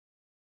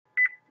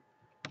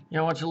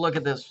I want you to look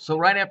at this. So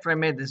right after I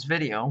made this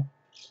video,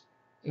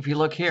 if you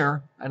look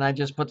here, and I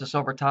just put this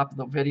over top of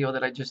the video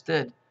that I just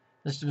did,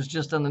 this was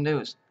just on the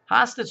news.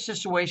 Hostage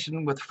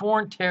situation with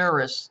foreign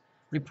terrorists,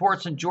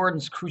 reports in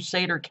Jordan's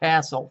Crusader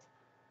Castle.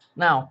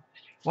 Now,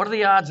 what are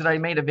the odds that I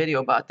made a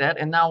video about that,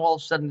 and now all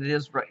of a sudden it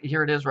is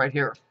right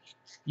here.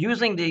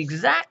 Using the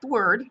exact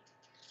word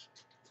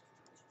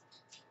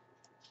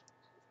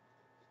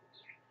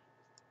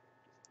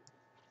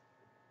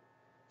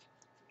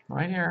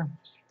right here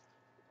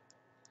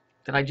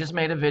that I just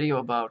made a video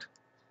about.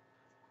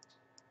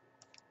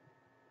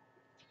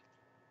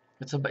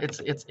 It's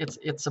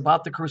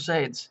about the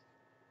Crusades.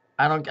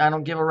 I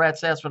don't give a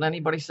rat's ass what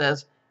anybody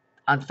says.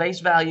 On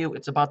face value,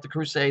 it's about the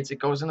Crusades. It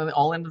goes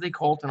all into the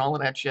occult and all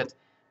of that shit.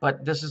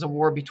 But this is a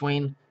war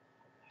between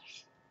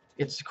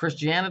it's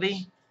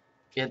Christianity,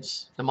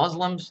 it's the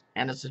Muslims,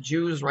 and it's the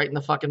Jews right in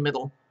the fucking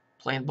middle,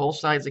 playing both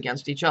sides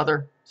against each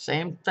other.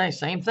 Same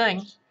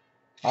thing.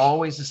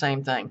 Always the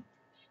same thing.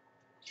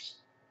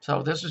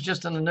 So this was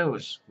just in the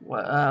news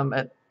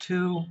at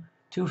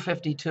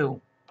 2:52.